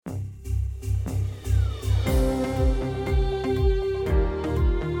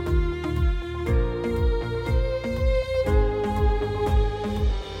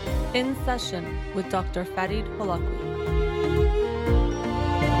Session with Dr. Farid Holakwi.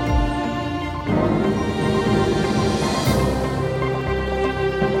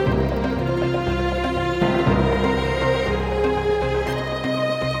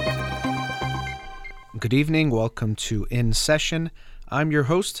 Good evening. Welcome to In Session. I'm your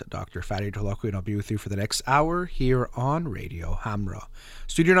host, Dr. Farid Holakwi, and I'll be with you for the next hour here on Radio Hamra.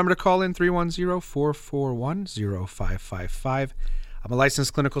 Studio number to call in, 310-441-0555. I'm a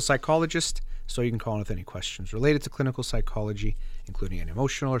licensed clinical psychologist, so you can call in with any questions related to clinical psychology, including any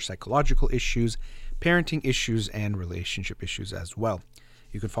emotional or psychological issues, parenting issues, and relationship issues as well.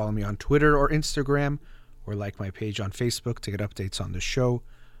 You can follow me on Twitter or Instagram, or like my page on Facebook to get updates on the show,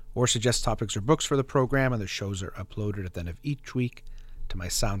 or suggest topics or books for the program, and the shows are uploaded at the end of each week to my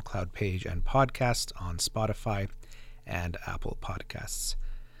SoundCloud page and podcast on Spotify and Apple Podcasts.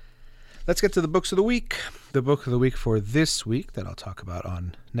 Let's get to the books of the week. The book of the week for this week that I'll talk about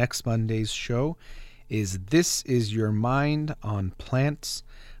on next Monday's show is This Is Your Mind on Plants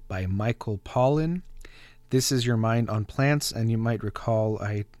by Michael Pollan. This is Your Mind on Plants, and you might recall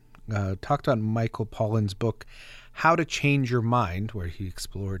I talked on Michael Pollan's book, How to Change Your Mind, where he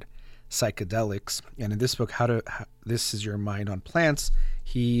explored psychedelics. And in this book, This Is Your Mind on Plants,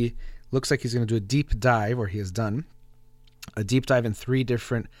 he looks like he's going to do a deep dive, or he has done a deep dive in 3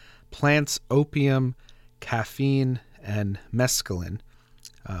 different plants: opium, caffeine, and mescaline,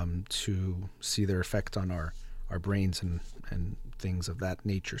 to see their effect on our brains and things of that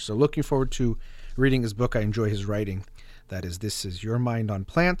nature. So looking forward to reading his book. I enjoy his writing. That is This Is Your Mind on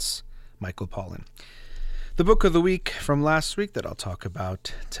Plants, Michael Pollan. The book of the week from last week that I'll talk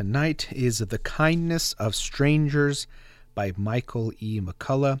about tonight is The Kindness of Strangers by Michael E.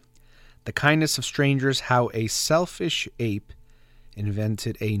 McCullough. The Kindness of Strangers: How a Selfish Ape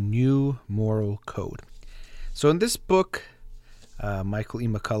Invented a New Moral Code. So in this book, Michael E.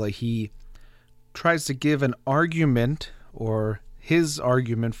 McCullough, he tries to give an argument, or his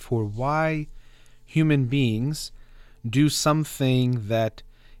argument, for why human beings do something that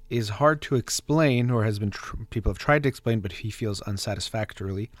is hard to explain, or has been people have tried to explain, but he feels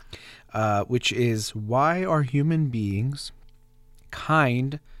unsatisfactorily, which is, why are human beings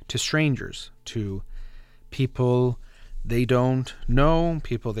kind to strangers, to people they don't know,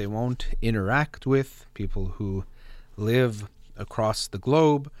 people they won't interact with, people who live across the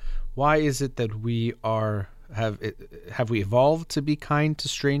globe? Why is it that we have we evolved to be kind to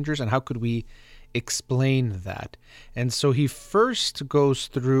strangers, and how could we explain that? And so he first goes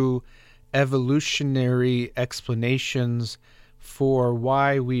through evolutionary explanations for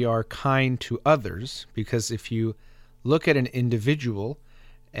why we are kind to others, because if you look at an individual,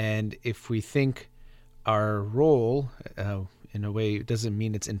 and if we think our role, in a way, it doesn't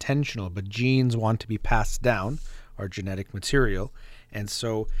mean it's intentional, but genes want to be passed down, our genetic material, and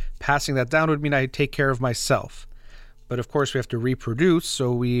so passing that down would mean I take care of myself. But of course we have to reproduce,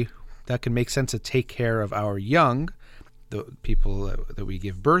 so that can make sense to take care of our young, the people that we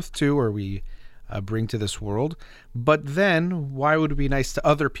give birth to or we bring to this world. But then why would it be nice to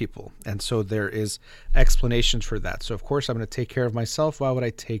other people? And so there is explanations for that. So of course I'm going to take care of myself. Why would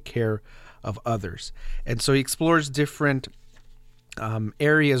I take care of others? And so he explores different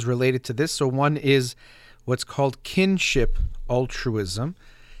areas related to this. So one is what's called kinship altruism,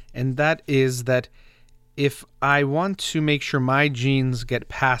 and that is that if I want to make sure my genes get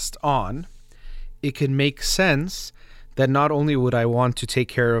passed on, it can make sense that not only would I want to take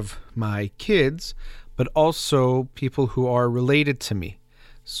care of my kids, but also people who are related to me.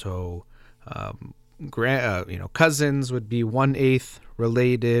 So, cousins would be 1/8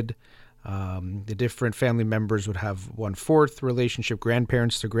 related. The different family members would have 1/4 relationship,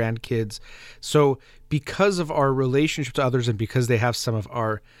 grandparents to grandkids. So because of our relationship to others, and because they have some of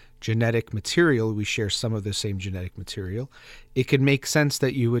our genetic material, we share some of the same genetic material, it could make sense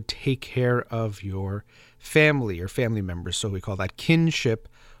that you would take care of your family or family members. So we call that kinship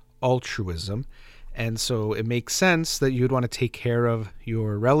altruism. And so it makes sense that you would want to take care of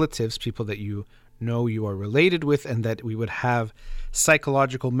your relatives, people that you know you are related with, and that we would have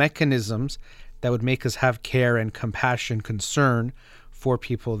psychological mechanisms that would make us have care and compassion, concern for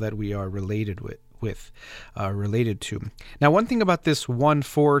people that we are related to. Now, one thing about this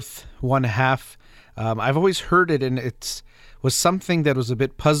 1/4, 1/2, I've always heard it, and it was something that was a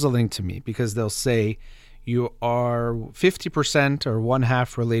bit puzzling to me, because they'll say you are 50% or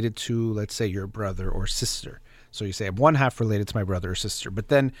 1/2 related to, let's say, your brother or sister. So you say, I'm 1/2 related to my brother or sister. But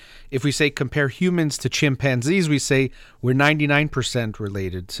then if we say compare humans to chimpanzees, we say we're 99%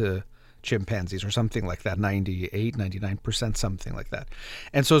 related to chimpanzees, or something like that, 98, 99%, something like that.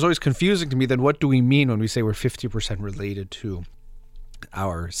 And so it's always confusing to me, then what do we mean when we say we're 50% related to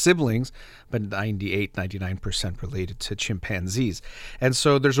our siblings, but 99% related to chimpanzees. And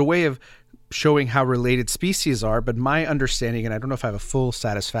so there's a way of showing how related species are, but my understanding, and I don't know if I have a full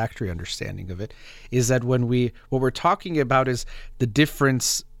satisfactory understanding of it, is that what we're talking about is the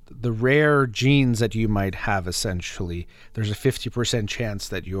difference, the rare genes that you might have. Essentially, there's a 50% chance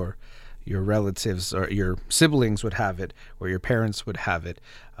that your relatives or your siblings would have it, or your parents would have it,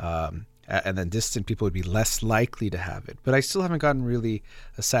 and then distant people would be less likely to have it. But I still haven't gotten really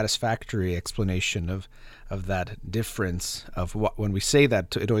a satisfactory explanation of that difference of what, when we say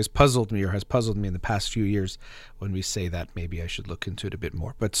that. It always puzzled me, or has puzzled me in the past few years. When we say that, maybe I should look into it a bit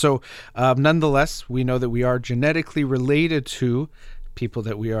more. But so nonetheless, we know that we are genetically related to people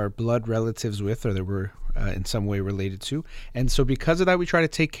that we are blood relatives with, or that we're in some way related to. And so because of that, we try to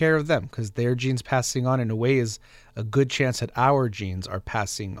take care of them, because their genes passing on in a way is a good chance that our genes are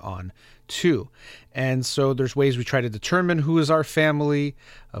passing on too. And so there's ways we try to determine who is our family.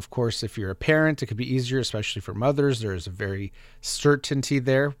 Of course, if you're a parent, it could be easier, especially for mothers. There's a very certainty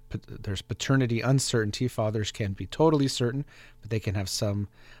there. There's paternity uncertainty. Fathers can't be totally certain, but they can have some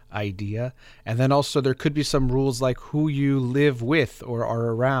idea. And then also there could be some rules like who you live with or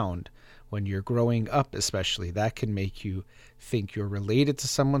are around when you're growing up, especially. That can make you think you're related to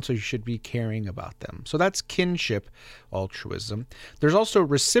someone, so you should be caring about them. So that's kinship altruism. There's also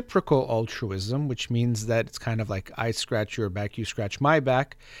reciprocal altruism, which means that it's kind of like I scratch your back, you scratch my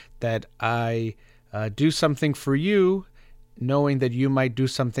back, that I do something for you, knowing that you might do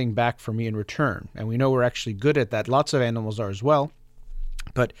something back for me in return. And we know we're actually good at that. Lots of animals are as well.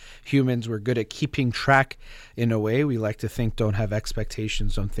 But humans, we're good at keeping track in a way. We like to think, don't have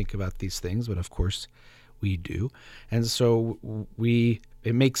expectations, don't think about these things. But of course, we do. And so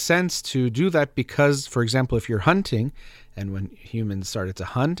it makes sense to do that because, for example, if you're hunting, and when humans started to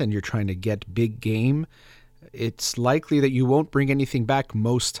hunt and you're trying to get big game, it's likely that you won't bring anything back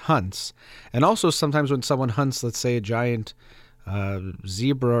most hunts. And also sometimes when someone hunts, let's say a giant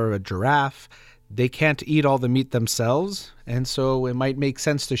zebra or a giraffe, they can't eat all the meat themselves, and so it might make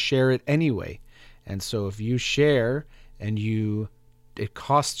sense to share it anyway. And so if you share and it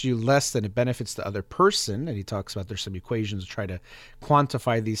costs you less than it benefits the other person, and he talks about there's some equations to try to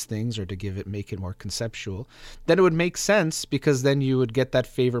quantify these things or to make it more conceptual, then it would make sense, because then you would get that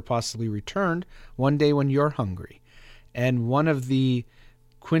favor possibly returned one day when you're hungry. And one of the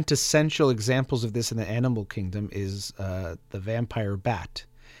quintessential examples of this in the animal kingdom is the vampire bat.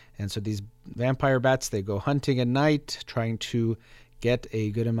 And so these vampire bats, they go hunting at night, trying to get a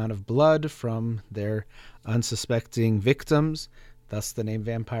good amount of blood from their unsuspecting victims, thus the name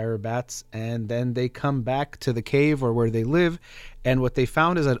vampire bats. And then they come back to the cave or where they live. And what they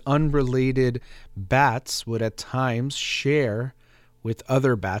found is that unrelated bats would at times share with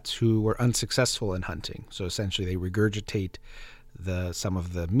other bats who were unsuccessful in hunting. So essentially they regurgitate some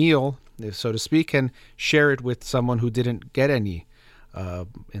of the meal, so to speak, and share it with someone who didn't get any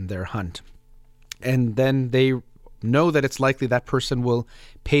in their hunt. And then they know that it's likely that person will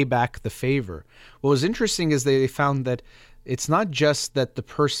pay back the favor. What was interesting is they found that it's not just that the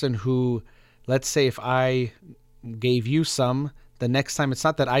person who, let's say if I gave you some, the next time it's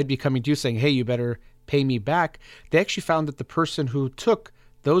not that I'd be coming to you saying, hey, you better pay me back. They actually found that the person who took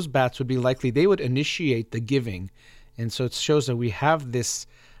those bats would be likely, they would initiate the giving. And so it shows that we have this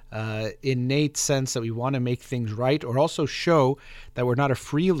innate sense that we want to make things right, or also show that we're not a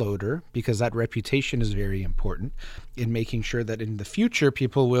freeloader, because that reputation is very important in making sure that in the future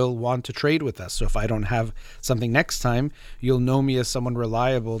people will want to trade with us. So if I don't have something next time, you'll know me as someone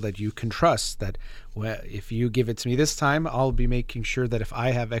reliable that you can trust, that if you give it to me this time, I'll be making sure that if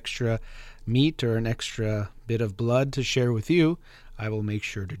I have extra meat or an extra bit of blood to share with you, I will make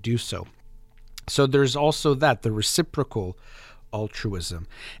sure to do so. So there's also that, the reciprocal altruism.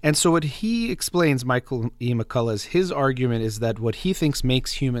 And so what he explains, Michael E. McCullough, is his argument is that what he thinks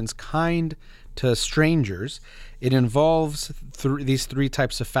makes humans kind to strangers, it involves these three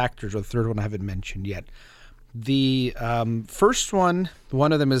types of factors, or the third one I haven't mentioned yet. The first one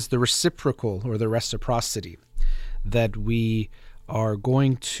of them is the reciprocal, or the reciprocity, that we are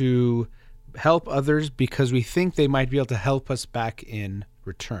going to help others because we think they might be able to help us back in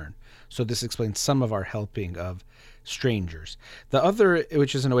return. So this explains some of our helping of strangers. The other,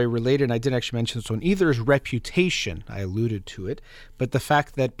 which is in a way related, and I didn't actually mention this one either, is reputation. I alluded to it, but the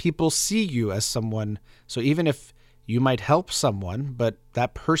fact that people see you as someone, so even if you might help someone, but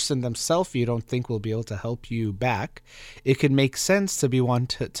that person themselves you don't think will be able to help you back, it could make sense to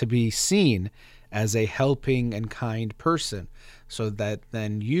be seen as a helping and kind person, so that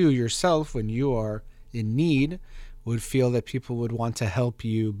then you yourself, when you are in need, would feel that people would want to help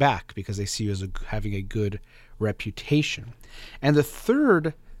you back because they see you as having a good reputation. And the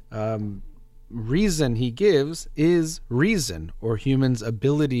third reason he gives is reason, or humans'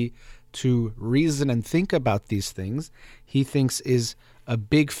 ability to reason and think about these things. He thinks is a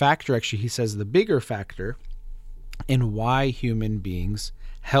big factor. Actually, he says the bigger factor in why human beings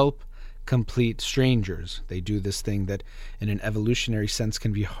help complete strangers. They do this thing that in an evolutionary sense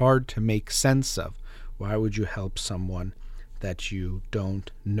can be hard to make sense of. Why would you help someone that you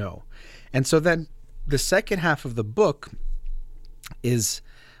don't know? And so then the second half of the book is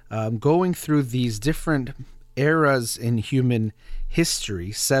going through these different eras in human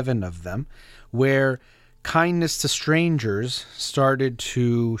history, 7 of them, where kindness to strangers started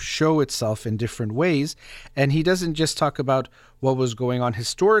to show itself in different ways. And he doesn't just talk about what was going on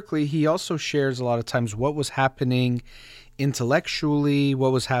historically, he also shares a lot of times what was happening intellectually,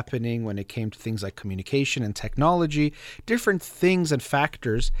 what was happening when it came to things like communication and technology, different things and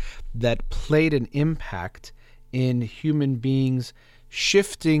factors that played an impact in human beings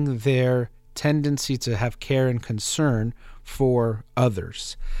shifting their tendency to have care and concern for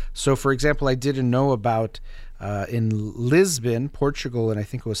others. So, for example, I didn't know about in Lisbon, Portugal, and I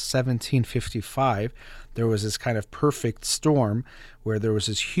think it was 1755, there was this kind of perfect storm where there was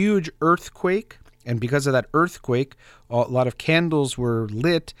this huge earthquake. And because of that earthquake, a lot of candles were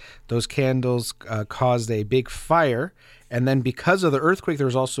lit. Those candles caused a big fire. And then because of the earthquake, there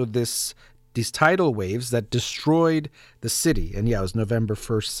was also these tidal waves that destroyed the city. And yeah, it was November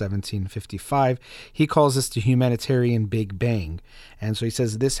 1st, 1755. He calls this the humanitarian Big Bang. And so he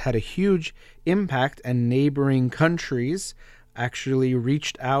says this had a huge impact, and neighboring countries actually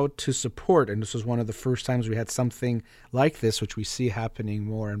reached out to support. And this was one of the first times we had something like this, which we see happening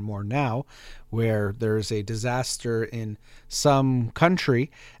more and more now, where there's a disaster in some country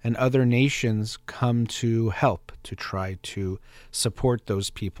and other nations come to help to try to support those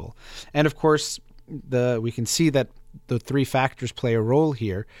people. And of course, we can see that the 3 factors play a role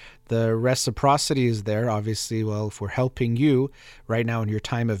here. The reciprocity is there. Obviously, well, if we're helping you right now in your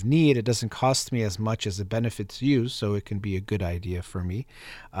time of need, it doesn't cost me as much as it benefits you, so it can be a good idea for me.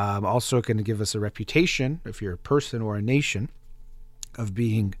 Also, it can give us a reputation, if you're a person or a nation, of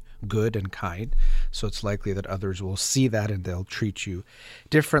being good and kind. So it's likely that others will see that and they'll treat you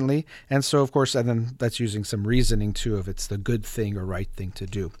differently. And so, of course, and then that's using some reasoning too, if it's the good thing or right thing to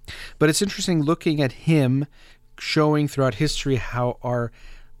do. But it's interesting looking at him showing throughout history how our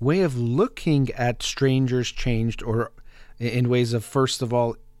way of looking at strangers changed, or in ways of, first of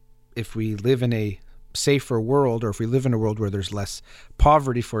all, if we live in a safer world, or if we live in a world where there's less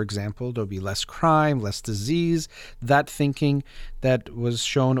poverty, for example, there'll be less crime, less disease, that thinking that was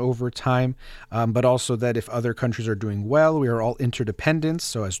shown over time, but also that if other countries are doing well, we are all interdependent.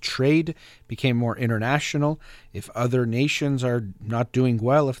 So as trade became more international, if other nations are not doing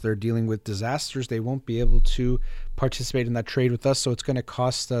well, if they're dealing with disasters, they won't be able to participate in that trade with us, so it's going to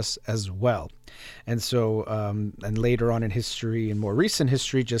cost us as well. And so, and later on in history, in more recent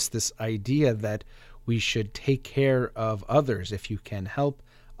history, just this idea that we should take care of others. If you can help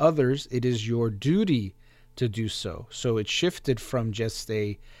others, it is your duty to do so. So it shifted from just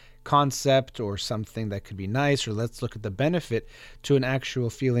a concept or something that could be nice, or let's look at the benefit, to an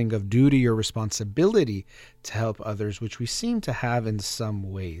actual feeling of duty or responsibility to help others, which we seem to have in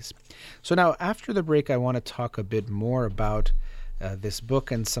some ways. So now, after the break, I want to talk a bit more about this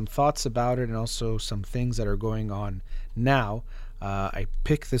book and some thoughts about it, and also some things that are going on now. I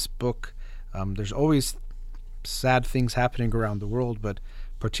picked this book. There's always sad things happening around the world, but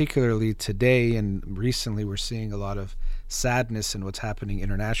particularly today and recently, we're seeing a lot of sadness in what's happening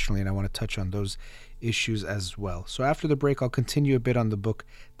internationally, and I want to touch on those issues as well. So after the break, I'll continue a bit on the book,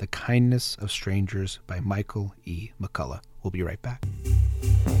 The Kindness of Strangers by Michael E. McCullough. We'll be right back.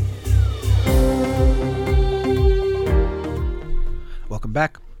 Welcome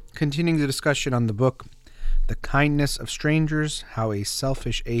back. Continuing the discussion on the book, The Kindness of Strangers, How a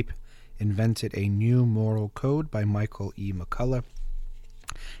Selfish Ape Invented a New Moral Code by Michael E. McCullough.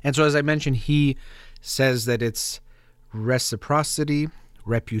 And so, as I mentioned, he says that it's reciprocity,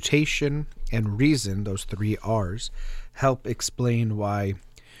 reputation, and reason, those 3 R's, help explain why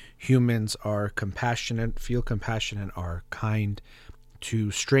humans are compassionate, feel compassionate, are kind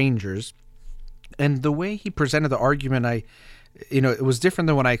to strangers. And the way he presented the argument, it was different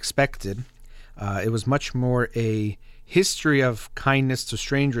than what I expected. It was much more a history of kindness to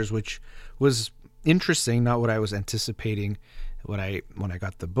strangers, which was interesting, not what I was anticipating when I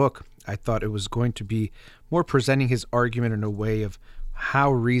got the book. I thought it was going to be more presenting his argument in a way of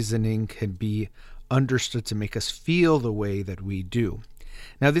how reasoning can be understood to make us feel the way that we do.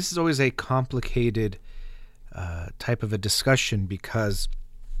 Now, this is always a complicated type of a discussion, because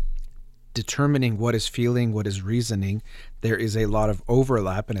determining what is feeling, what is reasoning, there is a lot of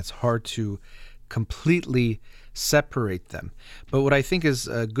overlap, and it's hard to completely separate them. But what I think is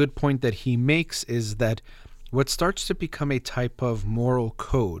a good point that he makes is that what starts to become a type of moral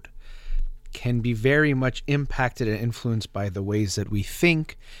code can be very much impacted and influenced by the ways that we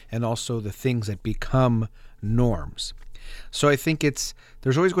think and also the things that become norms. So I think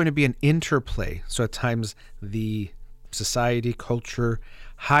there's always going to be an interplay. So at times the society, culture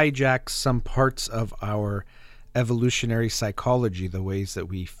hijacks some parts of our evolutionary psychology, the ways that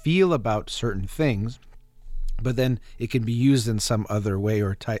we feel about certain things, but then it can be used in some other way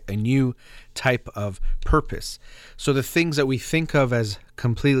or a new type of purpose. So the things that we think of as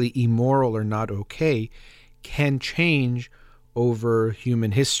completely immoral or not okay can change over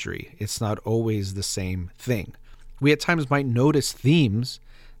human history. It's not always the same thing. We at times might notice themes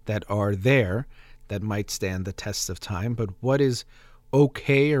that are there that might stand the test of time, but what is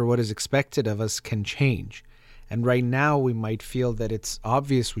okay or what is expected of us can change. And right now we might feel that it's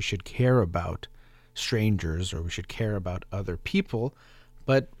obvious we should care about strangers or we should care about other people,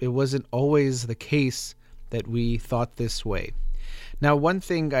 but it wasn't always the case that we thought this way. Now, one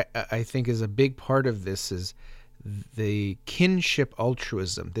thing I think is a big part of this is the kinship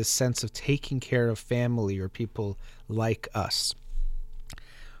altruism, this sense of taking care of family or people like us.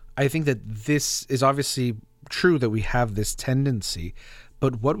 I think that this is obviously true that we have this tendency,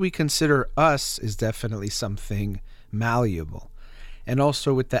 but what we consider us is definitely something malleable. And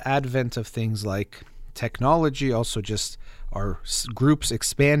also with the advent of things like technology, also just our groups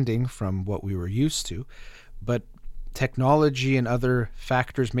expanding from what we were used to, but technology and other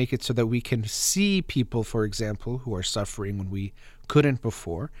factors make it so that we can see people, for example, who are suffering when we couldn't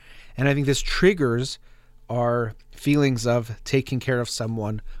before. And I think this triggers our feelings of taking care of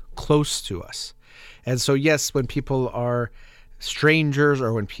someone close to us. And so, yes, when people are strangers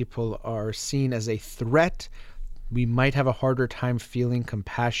or when people are seen as a threat, we might have a harder time feeling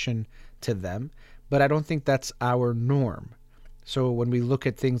compassion to them, but I don't think that's our norm. So when we look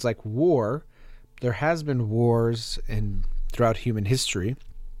at things like war, there has been wars throughout human history,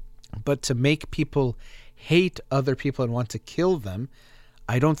 but to make people hate other people and want to kill them,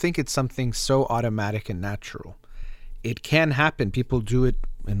 I don't think it's something so automatic and natural. It can happen. People do it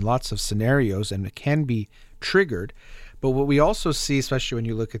in lots of scenarios, and it can be triggered. But what we also see, especially when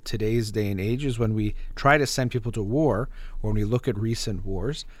you look at today's day and age, is when we try to send people to war, or when we look at recent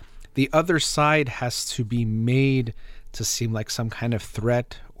wars, the other side has to be made to seem like some kind of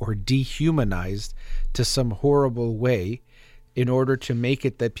threat or dehumanized to some horrible way in order to make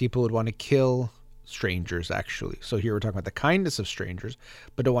it that people would want to kill strangers, actually. So here we're talking about the kindness of strangers,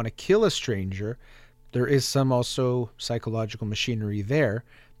 but to want to kill a stranger, there is some also psychological machinery there,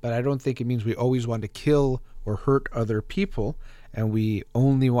 but I don't think it means we always want to kill or hurt other people, and we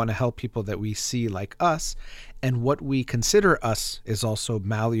only want to help people that we see like us, and what we consider us is also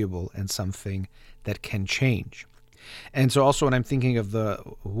malleable and something that can change. And so also when I'm thinking of the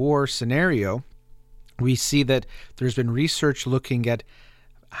war scenario, we see that there's been research looking at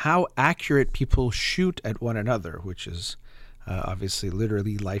how accurate people shoot at one another, which is obviously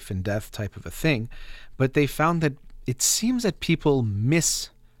literally life and death type of a thing. But they found that it seems that people miss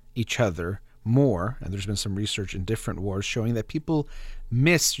each other more, and there's been some research in different wars showing that people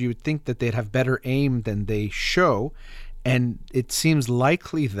miss. You would think that they'd have better aim than they show, and it seems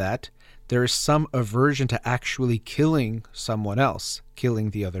likely that there is some aversion to actually killing someone else, killing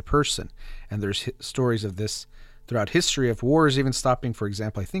the other person. And there's stories of this throughout history of wars even stopping. For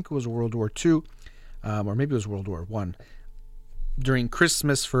example, I think it was World War II, or maybe it was World War I, during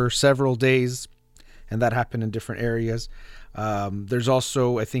Christmas for several days, and that happened in different areas. There's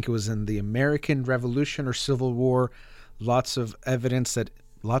also, I think it was in the American Revolution or Civil War, lots of evidence that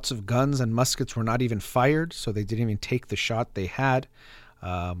lots of guns and muskets were not even fired, so they didn't even take the shot they had.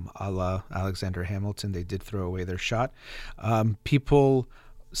 A la Alexander Hamilton, they did throw away their shot. People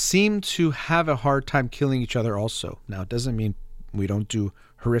seem to have a hard time killing each other also. Now, it doesn't mean we don't do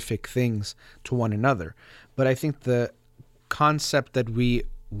horrific things to one another, but I think the concept that we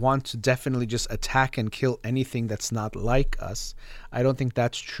want to definitely just attack and kill anything that's not like us, I don't think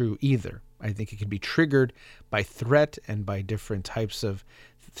that's true either. I think it can be triggered by threat and by different types of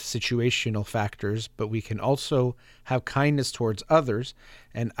situational factors, but we can also have kindness towards others,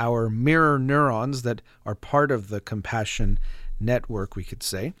 and our mirror neurons that are part of the compassion network, we could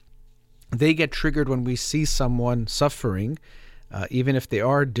say, they get triggered when we see someone suffering, even if they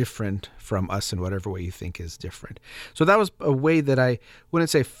are different from us in whatever way you think is different. So that was a way that I wouldn't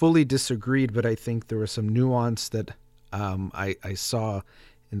say fully disagreed, but I think there was some nuance that I saw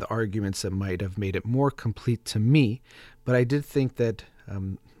in the arguments that might have made it more complete to me. But I did think that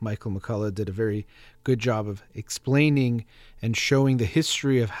Michael McCullough did a very good job of explaining and showing the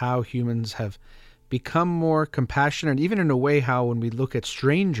history of how humans have become more compassionate, and even in a way how when we look at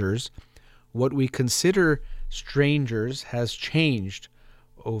strangers, what we consider strangers has changed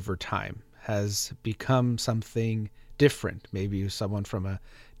over time, has become something different. Maybe someone from a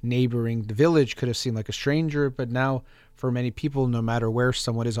neighboring village could have seemed like a stranger, but now for many people, no matter where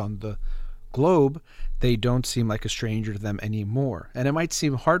someone is on the globe, they don't seem like a stranger to them anymore. And it might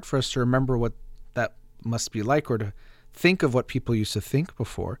seem hard for us to remember what that must be like, or to think of what people used to think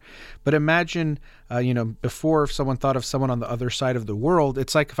before. But imagine, before, if someone thought of someone on the other side of the world,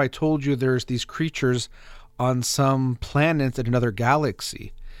 it's like if I told you there's these creatures on some planet in another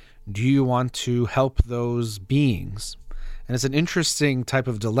galaxy. Do you want to help those beings? And it's an interesting type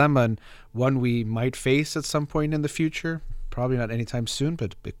of dilemma, and one we might face at some point in the future. Probably not anytime soon,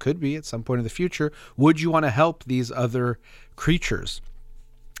 but it could be at some point in the future. Would you want to help these other creatures?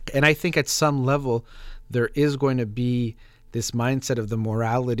 And I think at some level, there is going to be this mindset of the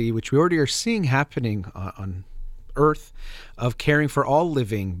morality, which we already are seeing happening on Earth, of caring for all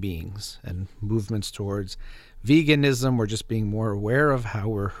living beings, and movements towards veganism, or just being more aware of how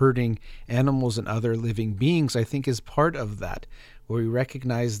we're hurting animals and other living beings, I think is part of that, where we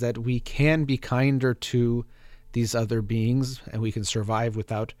recognize that we can be kinder to these other beings and we can survive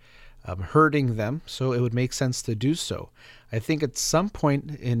without hurting them. So it would make sense to do so. I think at some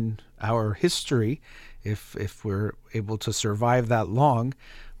point in our history, if we're able to survive that long,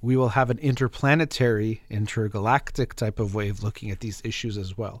 we will have an interplanetary, intergalactic type of way of looking at these issues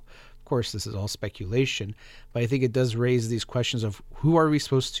as well. Of course, this is all speculation, but I think it does raise these questions of who are we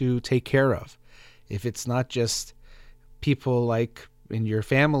supposed to take care of? If it's not just people like in your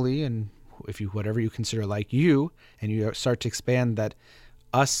family, and if you whatever you consider like you, and you start to expand that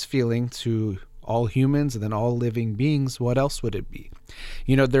us feeling to all humans and then all living beings, what else would it be?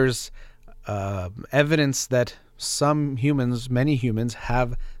 There's evidence that some humans, many humans,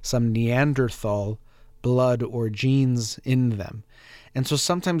 have some Neanderthal blood or genes in them. And so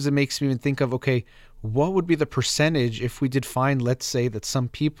sometimes it makes me even think of, okay, what would be the percentage if we did find, let's say, that some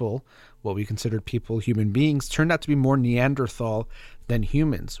people, what we considered people, human beings, turned out to be more Neanderthal than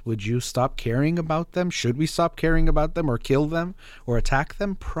humans? Would you stop caring about them? Should we stop caring about them, or kill them, or attack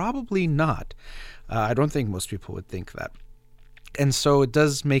them? Probably not. I don't think most people would think that. And so it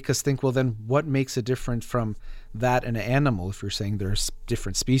does make us think, well, then what makes it different from that and an animal, if you're saying there's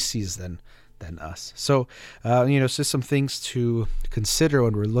different species than us? So, it's just some things to consider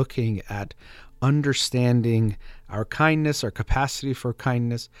when we're looking at understanding our kindness, our capacity for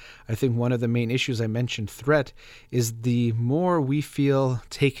kindness. I think one of the main issues, I mentioned threat, is the more we feel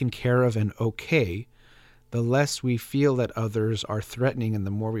taken care of and okay, the less we feel that others are threatening, and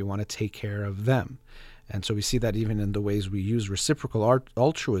the more we want to take care of them. And so we see that even in the ways we use reciprocal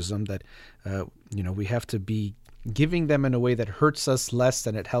altruism, that, we have to be giving them in a way that hurts us less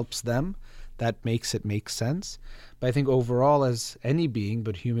than it helps them. That makes it make sense. But I think overall, as any being,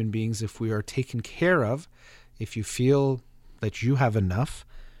 but human beings, if we are taken care of, if you feel that you have enough,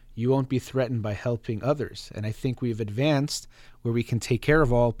 you won't be threatened by helping others. And I think we've advanced where we can take care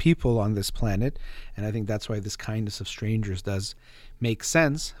of all people on this planet. And I think that's why this kindness of strangers does make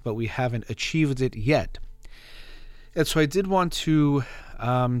sense, but we haven't achieved it yet. And so I did want to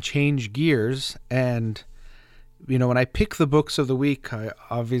change gears. And when I pick the books of the week, I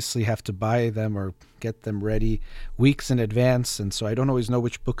obviously have to buy them or get them ready weeks in advance. And so I don't always know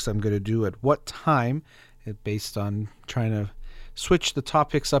which books I'm going to do at what time, based on trying to switch the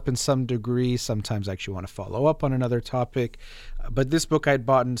topics up in some degree. Sometimes I actually want to follow up on another topic. But this book I'd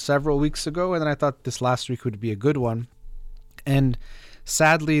bought several weeks ago, and then I thought this last week would be a good one. And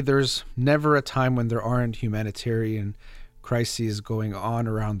sadly, there's never a time when there aren't humanitarian crises going on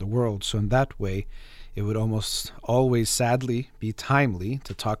around the world. So in that way, it would almost always, sadly, be timely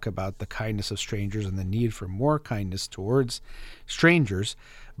to talk about the kindness of strangers and the need for more kindness towards strangers.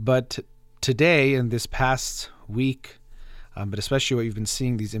 But today, in this past week, but especially what you've been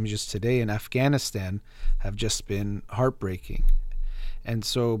seeing, these images today in Afghanistan have just been heartbreaking. And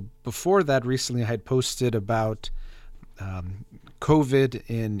so before that, recently I had posted about COVID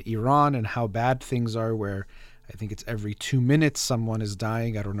in Iran and how bad things are, where I think it's every 2 minutes someone is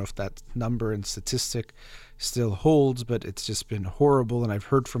dying. I don't know if that number and statistic still holds, but it's just been horrible. And I've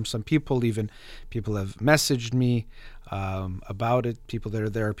heard from some people, even people have messaged me about it, people that are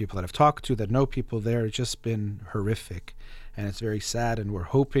there, people that I've talked to that know people there. It's just been horrific, and it's very sad, and we're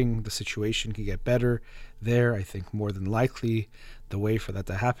hoping the situation can get better there. I think more than likely the way for that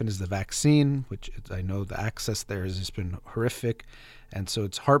to happen is the vaccine, which I know the access there has just been horrific. And so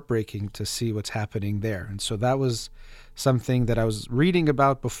it's heartbreaking to see what's happening there. And so that was something that I was reading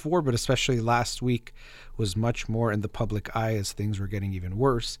about before, but especially last week was much more in the public eye as things were getting even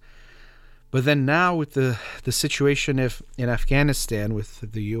worse. But then now with the situation in Afghanistan, with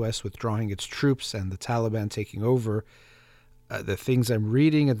the U.S. withdrawing its troops and the Taliban taking over, the things I'm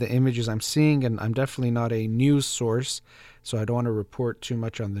reading and the images I'm seeing, and I'm definitely not a news source, so I don't want to report too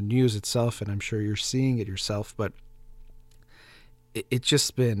much on the news itself, and I'm sure you're seeing it yourself, but it's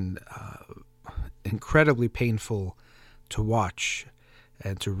just been incredibly painful to watch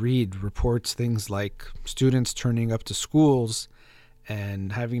and to read reports, things like students turning up to schools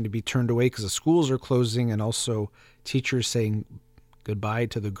and having to be turned away because the schools are closing, and also teachers saying goodbye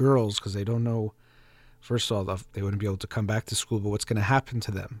to the girls because they don't know, first of all, they wouldn't be able to come back to school, but what's going to happen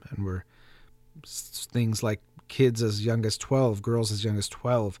to them. And we're things like kids as young as 12, girls as young as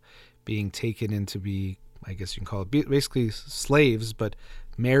 12 being taken in to be, I guess you can call it basically slaves, but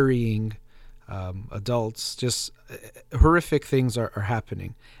marrying adults. Just horrific things are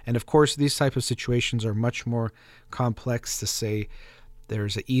happening. And of course, these type of situations are much more complex to say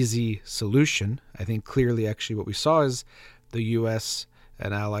there's an easy solution. I think clearly actually what we saw is the U.S.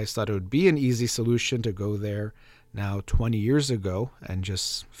 and allies thought it would be an easy solution to go there now 20 years ago and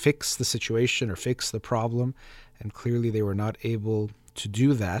just fix the situation or fix the problem. And clearly they were not able to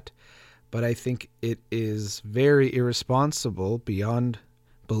do that. But I think it is very irresponsible beyond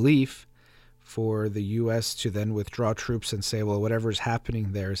belief for the U.S. to then withdraw troops and say, well, whatever's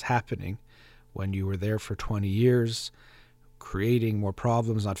happening there is happening, when you were there for 20 years, creating more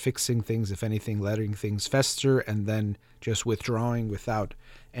problems, not fixing things, if anything, letting things fester, and then just withdrawing without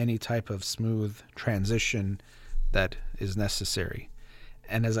any type of smooth transition that is necessary.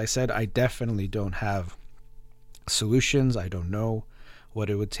 And as I said, I definitely don't have solutions. I don't know what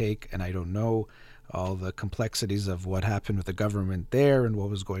it would take, and I don't know all the complexities of what happened with the government there and what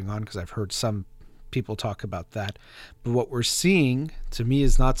was going on, because I've heard some people talk about that. But what we're seeing, to me,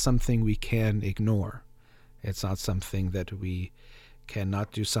 is not something we can ignore. It's not something that we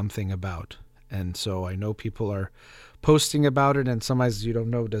cannot do something about. And so I know people are posting about it, and sometimes you don't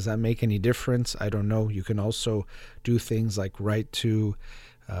know, does that make any difference? I don't know. You can also do things like write to,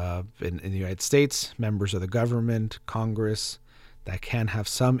 in the United States, members of the government, Congress, that can have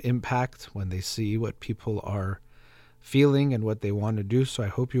some impact when they see what people are feeling and what they want to do. So I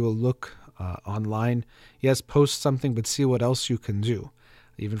hope you will look online. Yes, post something, but see what else you can do.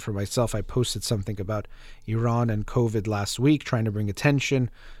 Even for myself, I posted something about Iran and COVID last week, trying to bring attention,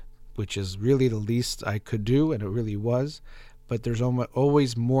 which is really the least I could do, and it really was. But there's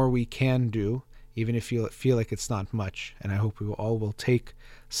always more we can do, even if you feel like it's not much. And I hope we all will take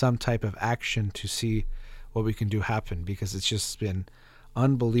some type of action to see what we can do happen, because it's just been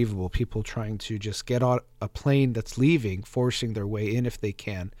unbelievable. People trying to just get on a plane that's leaving, forcing their way in if they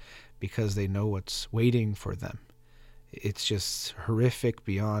can, because they know what's waiting for them. It's just horrific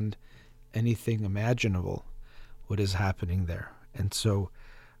beyond anything imaginable what is happening there. And so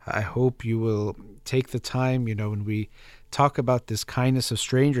I hope you will take the time, when we talk about this kindness of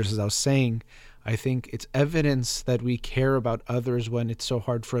strangers, as I was saying, I think it's evidence that we care about others when it's so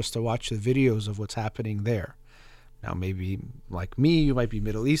hard for us to watch the videos of what's happening there. Now, maybe like me, you might be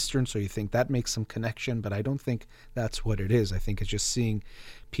Middle Eastern, so you think that makes some connection, but I don't think that's what it is. I think it's just seeing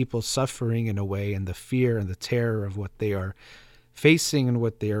people suffering in a way, and the fear and the terror of what they are facing and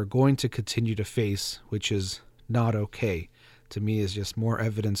what they are going to continue to face, which is not okay. To me, is just more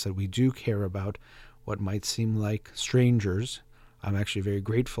evidence that we do care about what might seem like strangers. I'm actually very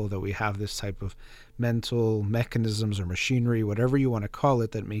grateful that we have this type of mental mechanisms or machinery, whatever you want to call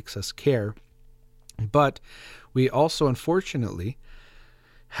it, that makes us care. But we also, unfortunately,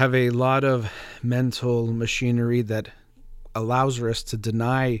 have a lot of mental machinery that allows us to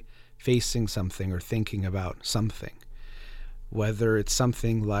deny facing something or thinking about something. Whether it's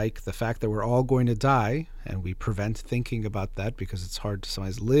something like the fact that we're all going to die, and we prevent thinking about that because it's hard to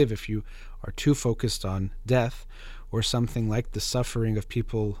sometimes live if you are too focused on death, or something like the suffering of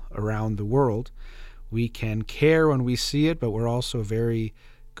people around the world. We can care when we see it, but we're also very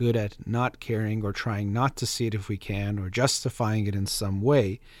good at not caring or trying not to see it if we can, or justifying it in some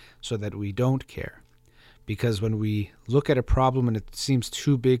way so that we don't care. Because when we look at a problem and it seems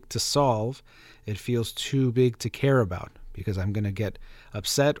too big to solve, it feels too big to care about, because I'm going to get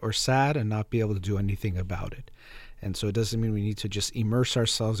upset or sad and not be able to do anything about it. And so it doesn't mean we need to just immerse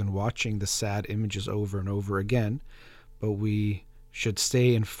ourselves in watching the sad images over and over again, but we should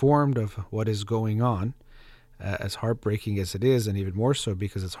stay informed of what is going on, as heartbreaking as it is, and even more so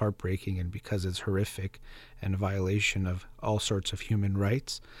because it's heartbreaking and because it's horrific and a violation of all sorts of human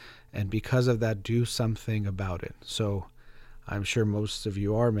rights. And because of that, do something about it. So I'm sure most of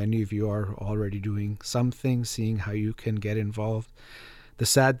you are, many of you are already doing something, seeing how you can get involved. The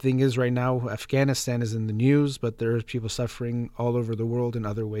sad thing is right now, Afghanistan is in the news, but there are people suffering all over the world in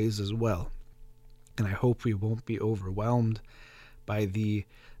other ways as well. And I hope we won't be overwhelmed by the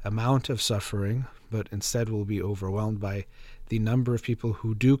amount of suffering, but instead we'll be overwhelmed by the number of people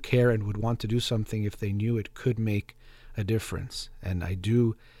who do care and would want to do something if they knew it could make a difference. And I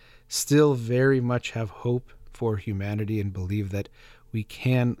do still very much have hope for humanity and believe that we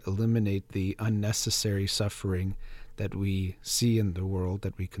can eliminate the unnecessary suffering that we see in the world,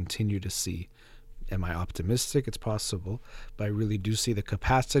 that we continue to see. Am I optimistic? It's possible, but I really do see the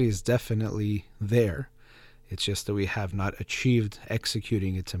capacity is definitely there. It's just that we have not achieved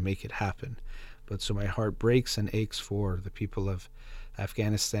executing it to make it happen. But so my heart breaks and aches for the people of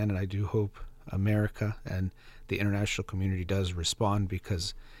Afghanistan, and I do hope America and the international community does respond,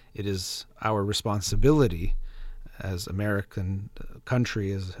 because it is our responsibility as American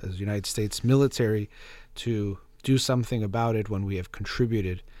country, as United States military, to do something about it when we have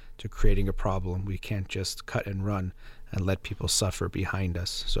contributed to creating a problem. We can't just cut and run and let people suffer behind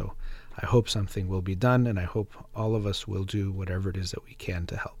us. So I hope something will be done, and I hope all of us will do whatever it is that we can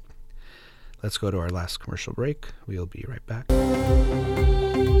to help. Let's go to our last commercial break. We'll be right back.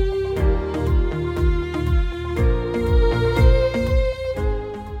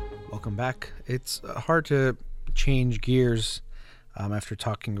 Welcome back. It's hard to change gears after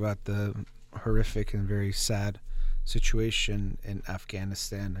talking about the horrific and very sad situation in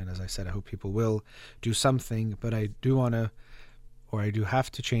Afghanistan. And as I said, I hope people will do something, but I do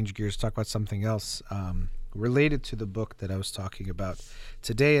have to change gears, talk about something else related to the book that I was talking about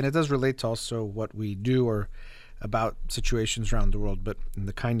today. And it does relate to also what we do or about situations around the world. But in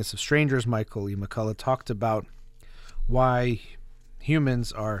The Kindness of Strangers, Michael E. McCullough talked about why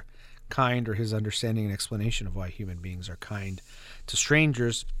humans are kind, or his understanding and explanation of why human beings are kind to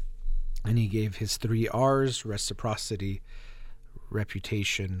strangers. And he gave his 3 R's: reciprocity,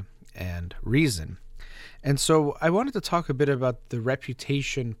 reputation, and reason. And so I wanted to talk a bit about the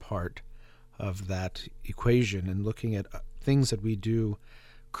reputation part of that equation and looking at things that we do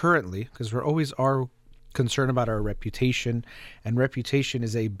currently, because we're always are concerned about our reputation, and reputation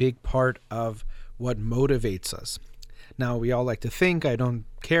is a big part of what motivates us. Now, we all like to think, I don't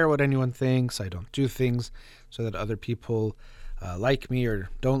care what anyone thinks, I don't do things so that other people like me or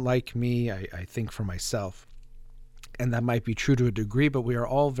don't like me. I think for myself. And that might be true to a degree, but we are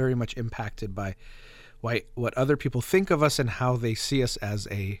all very much impacted by what other people think of us and how they see us as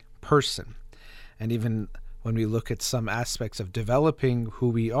a person. And even when we look at some aspects of developing who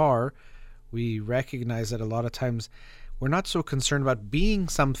we are, we recognize that a lot of times we're not so concerned about being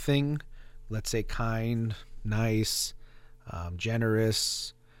something, let's say kind, nice,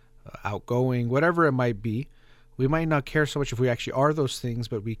 generous, outgoing, whatever it might be. We might not care so much if we actually are those things,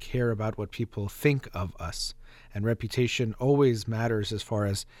 but we care about what people think of us. And reputation always matters as far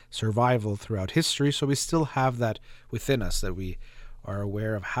as survival throughout history, so we still have that within us, that we are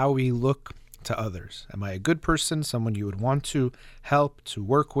aware of how we look to others. Am I a good person, someone you would want to help, to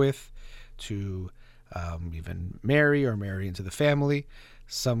work with, to even marry or marry into the family?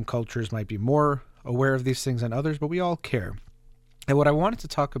 Some cultures might be more aware of these things than others, but we all care. And what I wanted to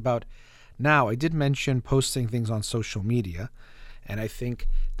talk about now, I did mention posting things on social media, and I think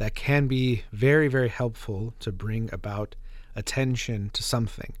that can be very, very helpful to bring about attention to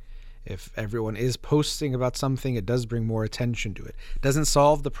something. If everyone is posting about something, it does bring more attention to it. It doesn't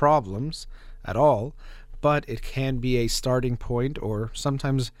solve the problems at all, but it can be a starting point, or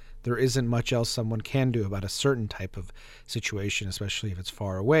sometimes there isn't much else someone can do about a certain type of situation, especially if it's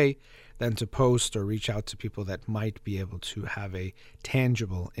far away, than to post or reach out to people that might be able to have a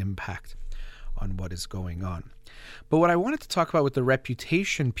tangible impact on what is going on. But what I wanted to talk about with the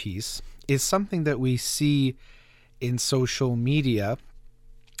reputation piece is something that we see in social media,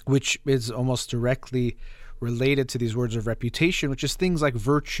 which is almost directly related to these words of reputation, which is things like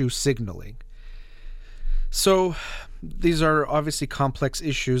virtue signaling. So these are obviously complex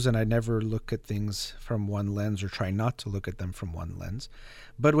issues, and I never look at things from one lens, or try not to look at them from one lens.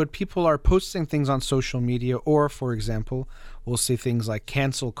 But when people are posting things on social media, or for example, we'll see things like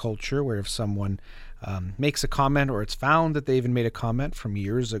cancel culture, where if someone makes a comment, or it's found that they even made a comment from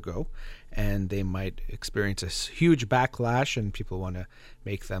years ago, and they might experience a huge backlash, and people want to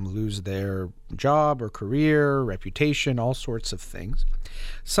make them lose their job or career, reputation, all sorts of things.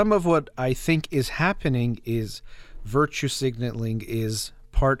 Some of what I think is happening is virtue signaling is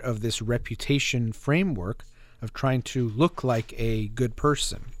part of this reputation framework of trying to look like a good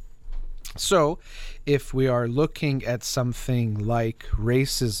person. So, if we are looking at something like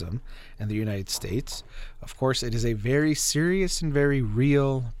racism in the United States, of course, it is a very serious and very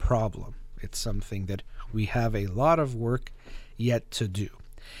real problem. It's something that we have a lot of work yet to do.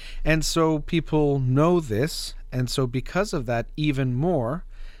 And so people know this, and so because of that, even more,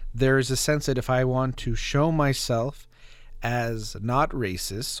 there is a sense that if I want to show myself as not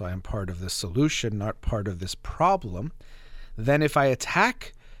racist, so I am part of the solution, not part of this problem, then if I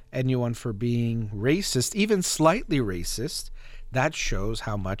attack anyone for being racist, even slightly racist, that shows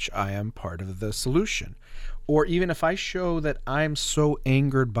how much I am part of the solution. Or even if I show that I'm so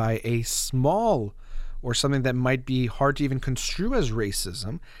angered by a small or something that might be hard to even construe as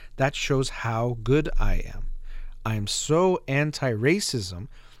racism, that shows how good I am. I am so anti-racism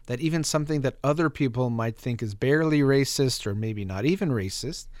that even something that other people might think is barely racist or maybe not even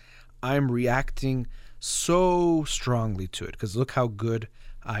racist, I'm reacting so strongly to it because look how good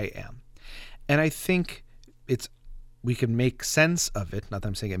I am. And I think we can make sense of it. Not that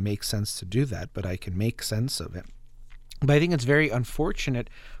I'm saying it makes sense to do that, but I can make sense of it. But I think it's very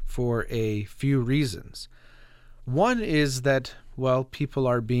unfortunate for a few reasons. One is that, well, people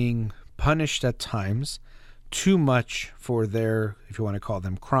are being punished at times too much for their, if you want to call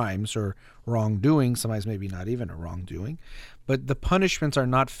them crimes or wrongdoing, sometimes maybe not even a wrongdoing, but the punishments are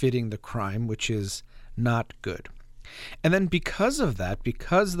not fitting the crime, which is not good. And then because of that,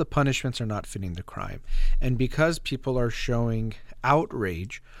 because the punishments are not fitting the crime, and because people are showing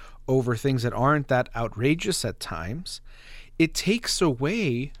outrage over things that aren't that outrageous at times, it takes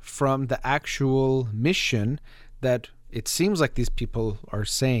away from the actual mission that it seems like these people are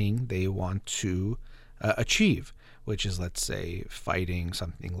saying they want to achieve, which is, let's say, fighting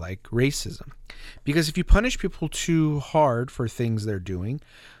something like racism. Because if you punish people too hard for things they're doing,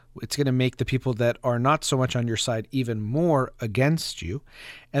 it's going to make the people that are not so much on your side even more against you.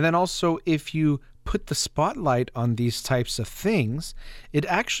 And then also, if you put the spotlight on these types of things, it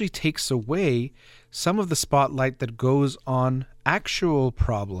actually takes away some of the spotlight that goes on actual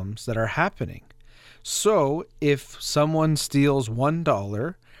problems that are happening. So if someone steals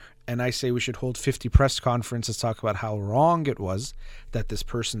 $1 and I say we should hold 50 press conferences to talk about how wrong it was that this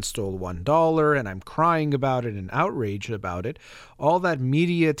person stole $1, and I'm crying about it and outraged about it, all that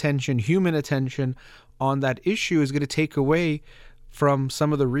media attention, human attention on that issue is going to take away from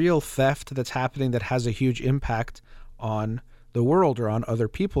some of the real theft that's happening that has a huge impact on the world or on other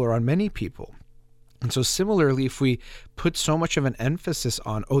people or on many people. And so similarly, if we put so much of an emphasis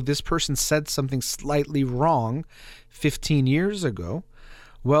on, oh, this person said something slightly wrong 15 years ago,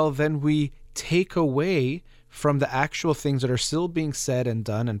 well, then we take away from the actual things that are still being said and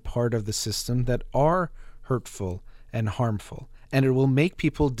done and part of the system that are hurtful and harmful. And it will make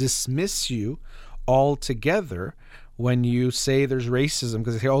people dismiss you altogether when you say there's racism,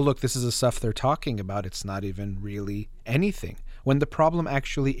 because they say, oh, look, this is the stuff they're talking about. It's not even really anything, when the problem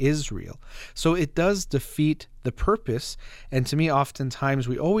actually is real. So it does defeat the purpose. And to me, oftentimes,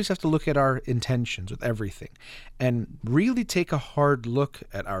 we always have to look at our intentions with everything and really take a hard look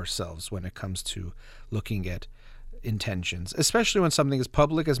at ourselves when it comes to looking at intentions, especially when something is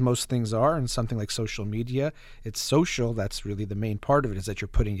public, as most things are, and something like social media. It's social. That's really the main part of it, is that you're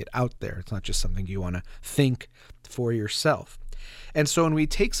putting it out there. It's not just something you want to think for yourself. And so when we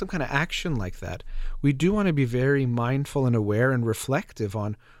take some kind of action like that, we do want to be very mindful and aware and reflective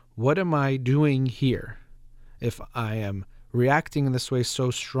on, what am I doing here? If I am reacting in this way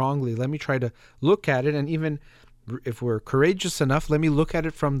so strongly, let me try to look at it. And even if we're courageous enough, let me look at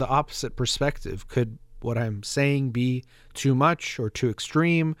it from the opposite perspective. Could what I'm saying be too much or too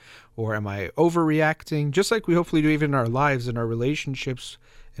extreme? Or am I overreacting? Just like we hopefully do even in our lives, in our relationships,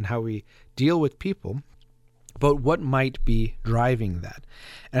 and how we deal with people. But what might be driving that?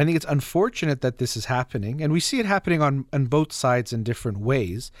 And I think it's unfortunate that this is happening, and we see it happening on both sides in different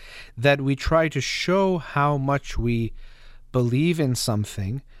ways, that we try to show how much we believe in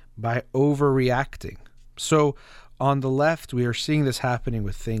something by overreacting. So on the left, we are seeing this happening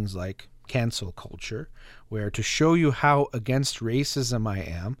with things like cancel culture, where to show you how against racism I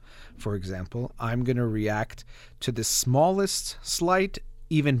am, for example, I'm going to react to the smallest slight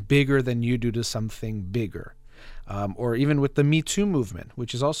even bigger than you do to something bigger. Or even with the Me Too movement,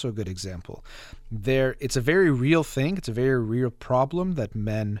 which is also a good example. It's a very real thing. It's a very real problem that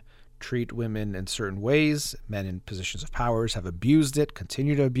men treat women in certain ways. Men in positions of powers have abused it,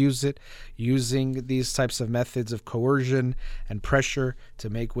 continue to abuse it, using these types of methods of coercion and pressure to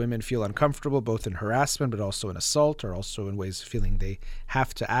make women feel uncomfortable, both in harassment, but also in assault, or also in ways of feeling they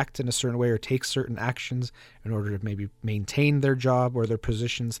have to act in a certain way or take certain actions in order to maybe maintain their job or their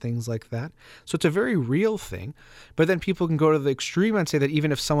positions, things like that. So it's a very real thing. But then people can go to the extreme and say that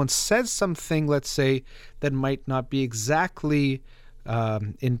even if someone says something, let's say, that might not be exactly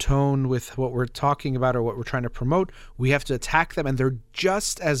in tone with what we're talking about or what we're trying to promote, we have to attack them, and they're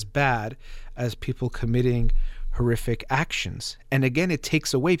just as bad as people committing horrific actions. And again, it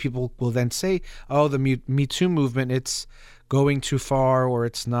takes away, people will then say, oh, the Me Too movement, it's going too far, or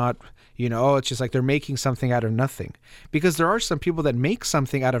it's not, it's just like they're making something out of nothing. Because there are some people that make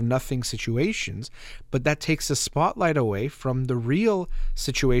something out of nothing situations, but that takes the spotlight away from the real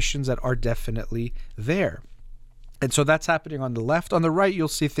situations that are definitely there. And so that's happening on the left. On the right, you'll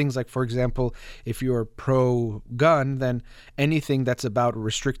see things like, for example, if you're pro-gun, then anything that's about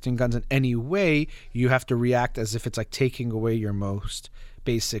restricting guns in any way, you have to react as if it's like taking away your most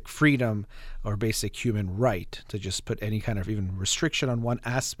basic freedom or basic human right to just put any kind of even restriction on one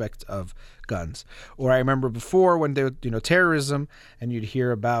aspect of guns. Or I remember before when there, terrorism, and you'd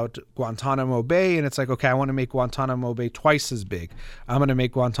hear about Guantanamo Bay, and it's like, okay, I want to make Guantanamo Bay twice as big. I'm going to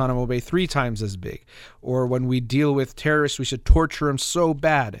make Guantanamo Bay 3 times as big. Or when we deal with terrorists, we should torture them so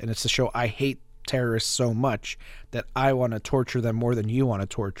bad. And it's to show I hate terrorists so much that I want to torture them more than you want to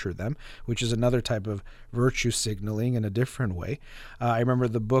torture them, which is another type of virtue signaling in a different way. I remember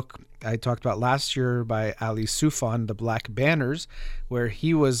the book I talked about last year by Ali Soufan, The Black Banners, where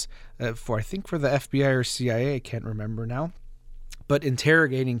he was, for the FBI or CIA, I can't remember now, but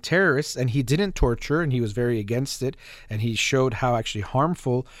interrogating terrorists, and he didn't torture, and he was very against it, and he showed how actually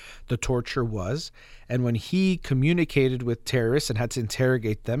harmful the torture was. And when he communicated with terrorists and had to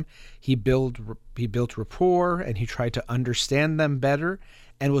interrogate them, he built rapport, and he tried to understand them better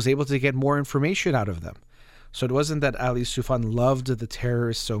and was able to get more information out of them. So it wasn't that Ali Soufan loved the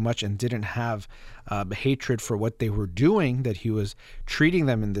terrorists so much and didn't have hatred for what they were doing, that he was treating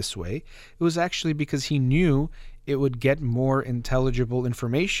them in this way. It was actually because he knew it would get more intelligible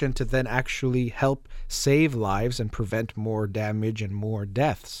information to then actually help save lives and prevent more damage and more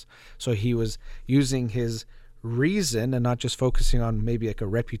deaths. So he was using his reason and not just focusing on maybe like a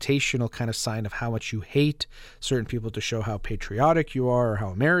reputational kind of sign of how much you hate certain people to show how patriotic you are or how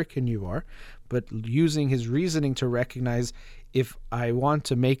American you are, but using his reasoning to recognize, if I want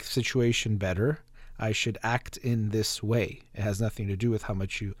to make the situation better, I should act in this way. It has nothing to do with how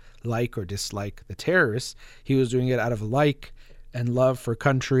much you like or dislike the terrorists. He was doing it out of like and love for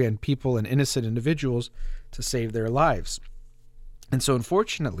country and people and innocent individuals to save their lives. And so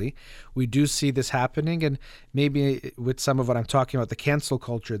unfortunately, we do see this happening, and maybe with some of what I'm talking about, the cancel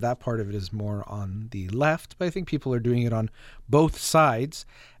culture, that part of it is more on the left, but I think people are doing it on both sides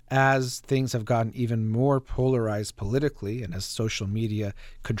as things have gotten even more polarized politically, and as social media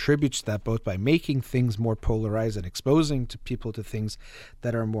contributes to that, both by making things more polarized and exposing to people to things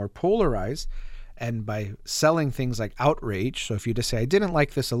that are more polarized, and by selling things like outrage. So if you just say, I didn't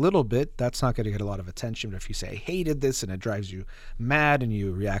like this a little bit, that's not going to get a lot of attention. But if you say, I hated this, and it drives you mad and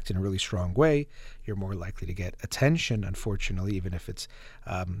you react in a really strong way, you're more likely to get attention, unfortunately. Even if it's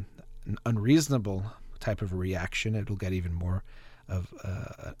an unreasonable type of a reaction, it'll get even more of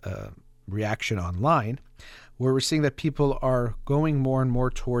a reaction online, where we're seeing that people are going more and more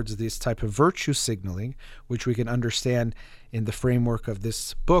towards this type of virtue signaling, which we can understand in the framework of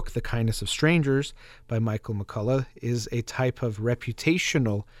this book, The Kindness of Strangers by Michael McCullough, is a type of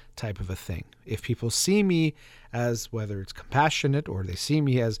reputational type of a thing. If people see me as, whether it's compassionate, or they see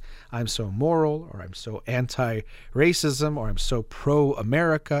me as I'm so moral, or I'm so anti-racism, or I'm so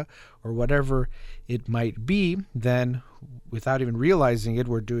pro-America, or whatever it might be, then without even realizing it,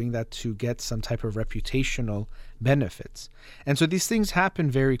 we're doing that to get some type of reputational benefits. And so these things happen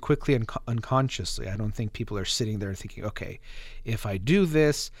very quickly and unconsciously. I don't think people are sitting there thinking, okay, if I do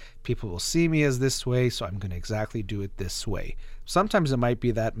this, people will see me as this way, so I'm going to exactly do it this way. Sometimes it might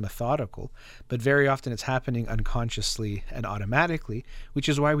be that methodical, but very often it's happening unconsciously and automatically, which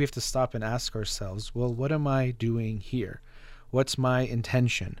is why we have to stop and ask ourselves, well, what am I doing here? What's my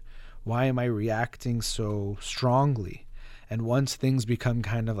intention? Why am I reacting so strongly? And once things become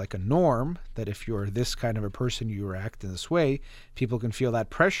kind of like a norm, that if you're this kind of a person, you react in this way, people can feel that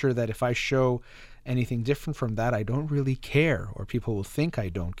pressure that if I show anything different from that, I don't really care, or people will think I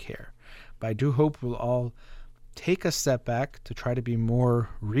don't care. But I do hope we'll all take a step back to try to be more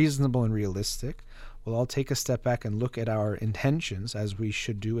reasonable and realistic. We'll all take a step back and look at our intentions, as we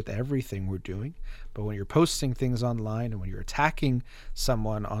should do with everything we're doing. But when you're posting things online and when you're attacking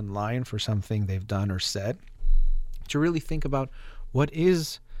someone online for something they've done or said, to really think about, what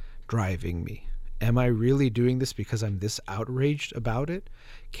is driving me? Am I really doing this because I'm this outraged about it?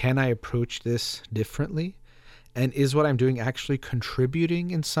 Can I approach this differently? And is what I'm doing actually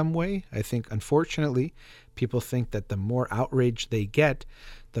contributing in some way? I think, unfortunately, people think that the more outraged they get,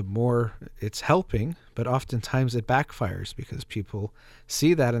 the more it's helping, but oftentimes it backfires because people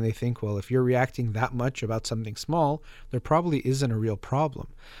see that and they think, well, if you're reacting that much about something small, there probably isn't a real problem.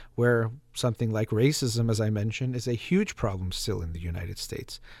 Where something like racism, as I mentioned, is a huge problem still in the United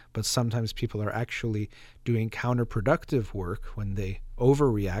States. But sometimes people are actually doing counterproductive work when they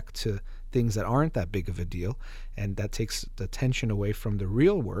overreact to things that aren't that big of a deal, and that takes the attention away from the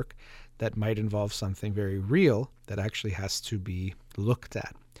real work that might involve something very real that actually has to be looked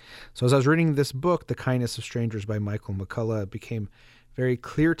at. So as I was reading this book, The Kindness of Strangers by Michael McCullough, it became very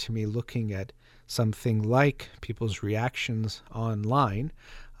clear to me, looking at something like people's reactions online,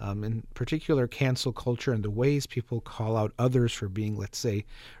 in particular cancel culture and the ways people call out others for being, let's say,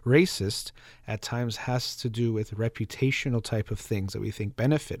 racist, at times has to do with reputational type of things that we think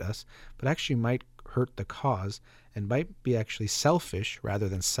benefit us, but actually might hurt the cause and might be actually selfish rather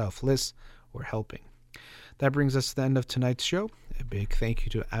than selfless or helping. That brings us to the end of tonight's show. A big thank you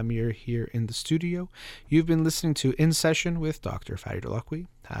to Amir here in the studio. You've been listening to In Session with Dr. Farid Holakwi.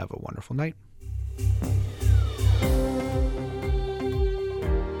 Have a wonderful night.